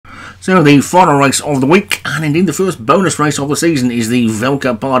So the final race of the week, and indeed the first bonus race of the season, is the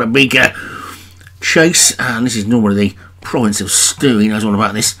Velka Pardubicka Chase, and this is normally the province of Stu. He knows all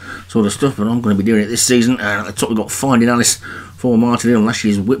about this sort of stuff, but I'm going to be doing it this season. And at the top we've got Finding Alice for Martin Hill, last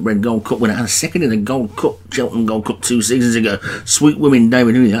year's Whitbread Gold Cup winner, and second in the Gold Cup, Cheltenham Gold Cup 2 seasons ago. Sweet Women,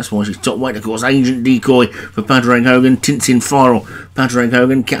 David Hooley, that's why she's top weight, of course. Agent Decoy for Padraig Hogan, Tintin Firel, Padraig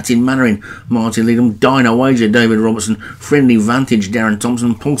Hogan, Captain Mannering, Martin Leadham, Dino Wager, David Robertson, Friendly Vantage, Darren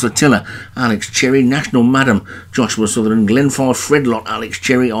Thompson, Pulsatilla, Alex Cherry, National Madam, Joshua Sutherland, Glenfire Fredlot, Alex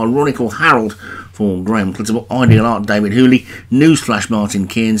Cherry, Ironical Harold for Graham Clutterbuck, Ideal Art, David Hooley, Newsflash, Martin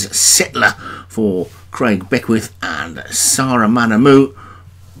Cairns, Settler for Craig Beckwith, and Sarah Manamu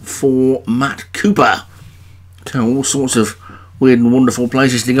for Matt Cooper. So all sorts of weird and wonderful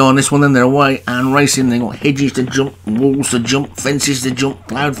places to go on this one. Then they're away and racing. They've got hedges to jump, walls to jump, fences to jump,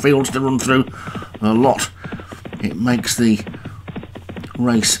 ploughed fields to run through. A lot. It makes the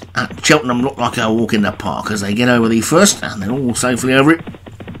race at Cheltenham look like a walk in the park as they get over the first, and they're all safely over it.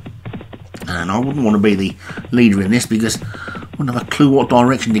 And I wouldn't want to be the leader in this because I wouldn't have a clue what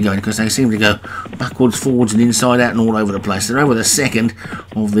direction to go in, because they seem to go backwards, forwards and inside out and all over the place. They're over the second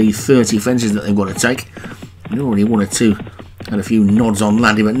of the 30 fences that they've got to take. They already 1 or 2 had a few nods on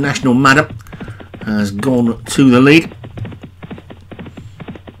landing, but National Madam has gone to the lead.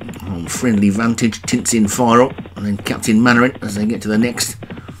 On Friendly Vantage, Tintin Firel, and then Captain Mannering as they get to the next,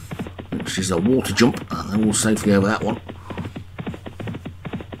 which is a water jump, and they're all safely over that one.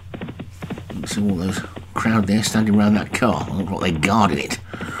 See all those crowd there standing around that car. Look like they're guarding it.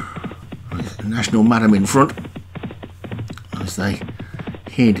 There's National Madam in front as they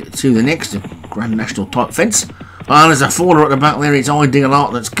head to the next Grand National type fence. Ah, there's a faller at the back there. It's Ideal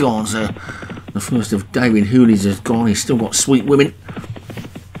Art that's gone. So the first of David Hooley's has gone. He's still got Sweet Women,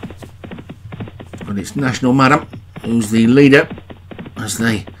 but it's National Madam who's the leader as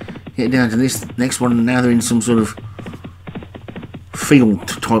they get down to this next one. Now they're in some sort of field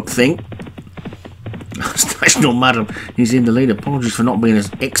type thing. National Madam is in the lead. Apologies for not being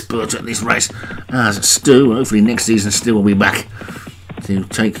as expert at this race as Stu. Hopefully next season Stu will be back to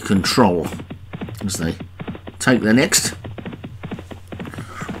take control as they take the next.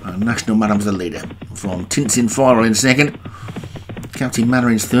 National Madam's the leader, from Tintin Firel in second, Captain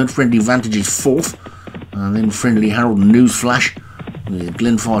Mannering's third, Friendly Vantage is fourth, and then Friendly Harold Newsflash with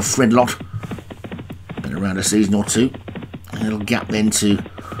Glenfire Fredlot. Been around a season or two. A little gap then to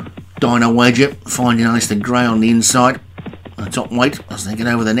Dino Wager, Finding Alice the Grey on the inside, a top weight as they get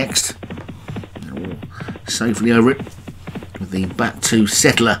over the next. They're all safely over it with the back two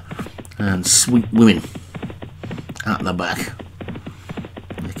Settler and Sweet Women at the back.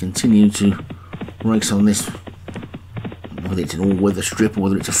 They continue to race on this, whether it's an all-weather strip or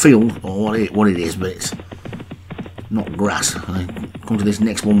whether it's a field or what it is, but it's not grass. They come to this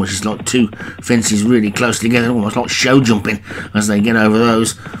next one, which is like 2 fences really close together, almost like show jumping as they get over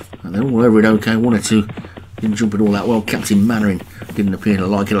those. And they're all over it okay. 1 or 2 didn't jump it all that well. Captain Mannering didn't appear to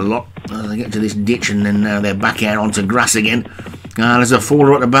like it a lot as they get to this ditch, and then now they're back out onto grass again. There's a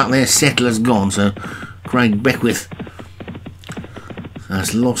faller at the back there. Settler's gone, so Craig Beckwith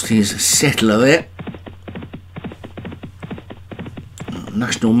has lost his Settler there.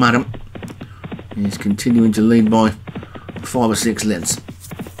 National Madam is continuing to lead by 5 or 6 lengths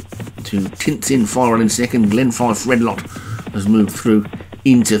to Tintin Firel in second. Glenfire Fredlot has moved through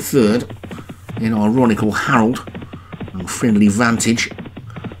into third. Then Ironical Harold and Friendly Vantage.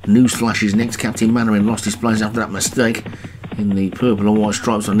 Newsflash is next. Captain Mannering lost his place after that mistake in the purple and white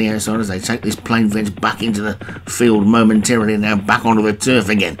stripes on the outside as they take this plain fence back into the field momentarily, now back onto the turf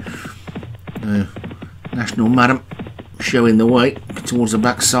again. National Madam showing the way towards the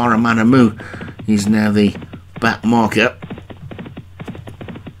back. Sarah Manamu is now the back marker.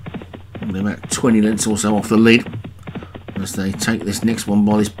 They're about 20 lengths or so off the lead as they take this next one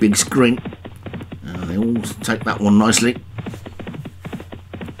by this big screen. They all take that one nicely.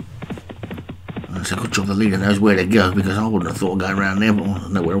 It's a good job the leader knows where to go, because I wouldn't have thought of going around there, but there's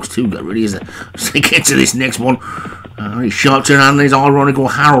nowhere else to go really, is there? So they get to this next one. Very sharp turn, and his Ironical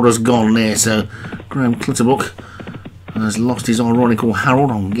Harold has gone there, so Graham Clutterbuck has lost his Ironical Harold.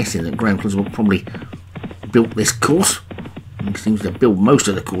 I'm guessing that Graham Clutterbuck probably built this course. He seems to build most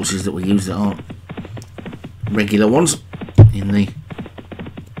of the courses that we use that aren't regular ones in the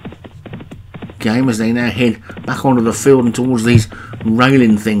game, as they now head back onto the field and towards these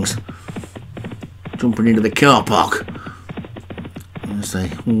railing things, jumping into the car park as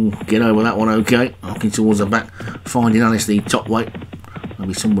they all get over that one okay. Looking towards the back, Finding Alice the top weight.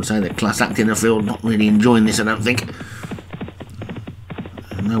 Maybe some would say the class act in the field, not really enjoying this I don't think.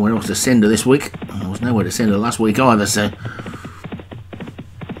 Nowhere else to send her this week. There was nowhere to send her last week either, so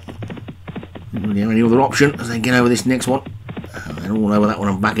Don't have any other option as they get over this next one. And all over that one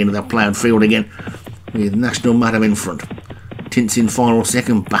and back into the ploughed field again with National Madam in front. Tints in final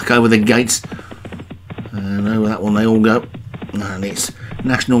second, back over the gates. And over that one they all go. And it's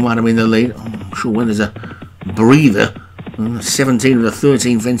National Madam in the lead. I'm sure when there's a breather, 17 of the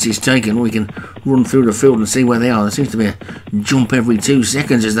 13 fences taken, we can run through the field and see where they are. There seems to be a jump every 2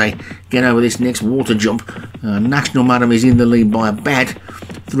 seconds as they get over this next water jump. National Madam is in the lead by about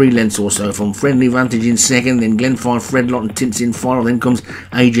 3 lengths or so from Friendly Vantage in second, then Glenfire, Fredlot and Tints in final, then comes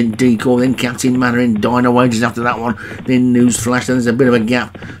Agent Decoy, then Captain Manor in Dino Wages after that one, then Newsflash, then there's a bit of a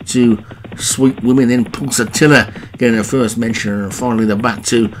gap to Sweet Women, then Pulsatilla getting a first mention, and finally the back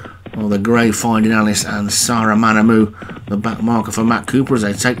two of the Grey Finding Alice and Sarah Manamu, the back marker for Matt Cooper as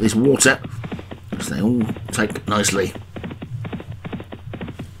they take this water, which they all take nicely.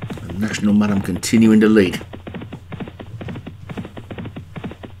 And National Madam continuing to lead.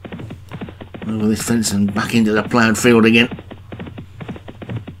 Over this fence and back into the ploughed field again.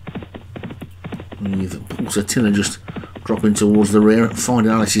 With Pulsatilla just dropping towards the rear.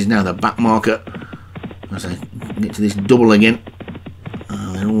 Finding Alice is now the back marker as they get to this double again.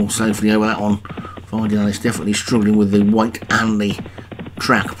 They're all safely over that one. Finding Alice definitely struggling with the weight and the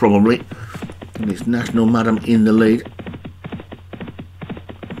track probably. And it's National Madam in the lead.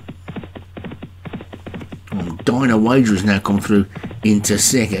 Dino Wager has now come through into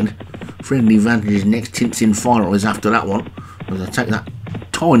second. Friendly Vantage is next. Tints in final is after that one. As they take that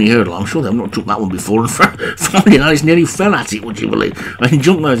tiny hurdle, I'm sure they've not jumped that one before. And Finding Alice nearly fell at it, would you believe? He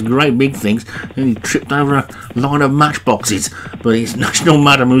jumped those great big things and he tripped over a line of matchboxes. But it's National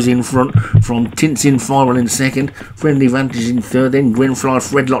Madam who's in front from Tints in final in second. Friendly Vantage in third, then Grenfly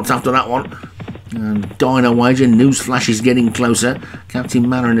Fredlots after that one. And Dino Wager, Newsflash is getting closer. Captain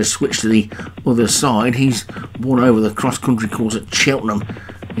Manor has switched to the other side. He's won over the cross-country course at Cheltenham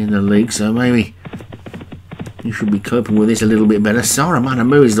in the league, so maybe you should be coping with this a little bit better. Sarah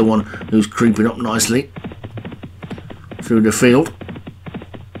Manamu is the one who's creeping up nicely through the field.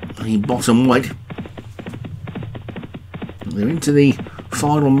 The bottom weight. They're into the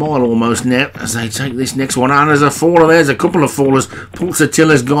final mile almost now as they take this next one. And there's a faller, there's a couple of fallers.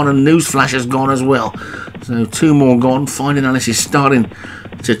 Pulsatilla's gone and Newsflash has gone as well. So 2 more gone. Finding Alice is starting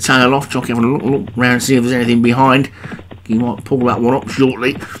to tail off. Jockey having a look round, see if there's anything behind. He might pull that one up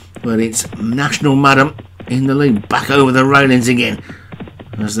shortly. But it's National Madam in the lead, back over the railings again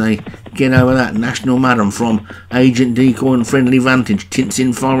as they get over that. National Madam from Agent Decoy and Friendly Vantage. Tints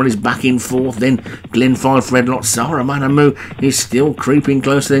in final is back in fourth, then Glenfire Fredlot. Sarah Manamu is still creeping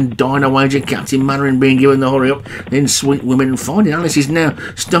closer, then Dino Wager, Captain Mannering being given the hurry up, then Sweet Women. Finding Alice is now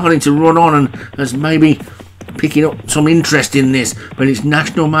starting to run on and has maybe picking up some interest in this, but it's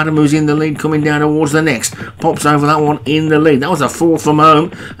National Madam who's in the lead, coming down towards the next. Pops over that one in the lead. That was a 4th from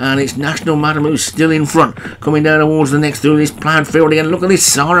home, and it's National Madam who's still in front, coming down towards the next through this ploughed field again. Look at this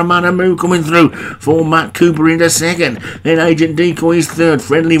Sarah Manamu coming through for Matt Cooper into second. Then Agent Decoy is third.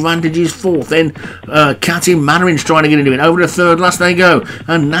 Friendly Vantage is fourth. Then Captain Mannering's trying to get into it. Over to third last they go,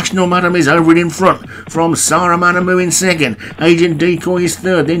 and National Madam is over it in front from Sarah Manamu in second. Agent Decoy is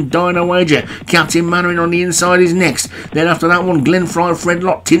third. Then Dino Wager. Captain Mannering on the inside is next. Then after that one, Glenfry,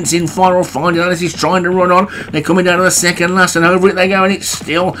 Fredlot, Tints in final. Finding Alice is trying to run on. They're coming down to the second last, and over it they go, and it's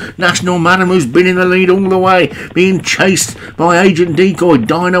still National Madam who's been in the lead all the way, being chased by Agent Decoy,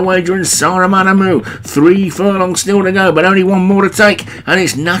 Dino Wager and Sarah Manamu. 3 furlongs still to go, but only 1 more to take, and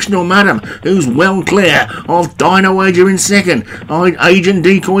it's National Madam who's well clear of Dino Wager in second. Agent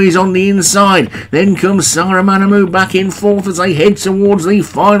Decoy is on the inside. Then comes Sarah Manamu back in fourth as they head towards the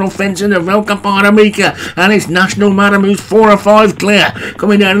final fence in the Velka Pardubicka, and it's National Madam who's 4 or 5 clear.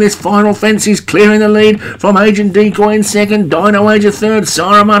 Coming down to this final fence is clearing the lead from Agent Decoy in second, Dino Wager third,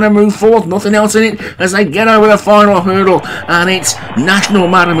 Sarah Manamu fourth, nothing else in it as they get over the final hurdle, and it's National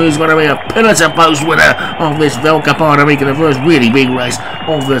Madam who's going to be a pillar to post winner of this Velka Pardubicka, the first really big race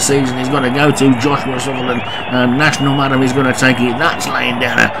of the season. He's going to go to Joshua Sutherland, and National Madam is going to take it. That's laying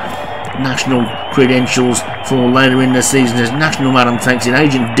down a national credentials for later in the season as National Madam takes it.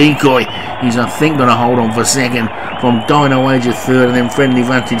 Agent Decoy is, I think, going to hold on for second from Dino Wager third, and then Friendly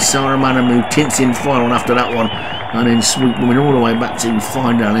Vantage, Sarah Manamu, Tints in final after that one, and then Sweet Women all the way back to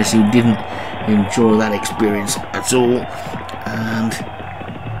Finding Alice, who didn't enjoy that experience at all. And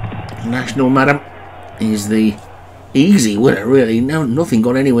National Madam is the easy winner, really. Nothing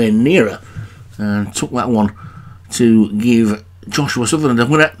got anywhere near her, and took that one to give Joshua Sutherland a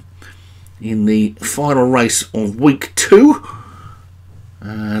winner in the final race of week 2.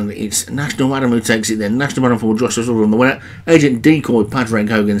 And it's National Madam who takes it then. National Madam for Joshua Sutherland the winner. Agent Decoy, Padraig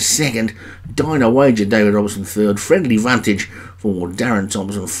Hogan second. Dino Wager, David Robertson third. Friendly Vantage for Darren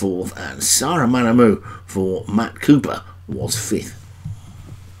Thompson, 4th, and Sarah Manamu for Matt Cooper was 5th.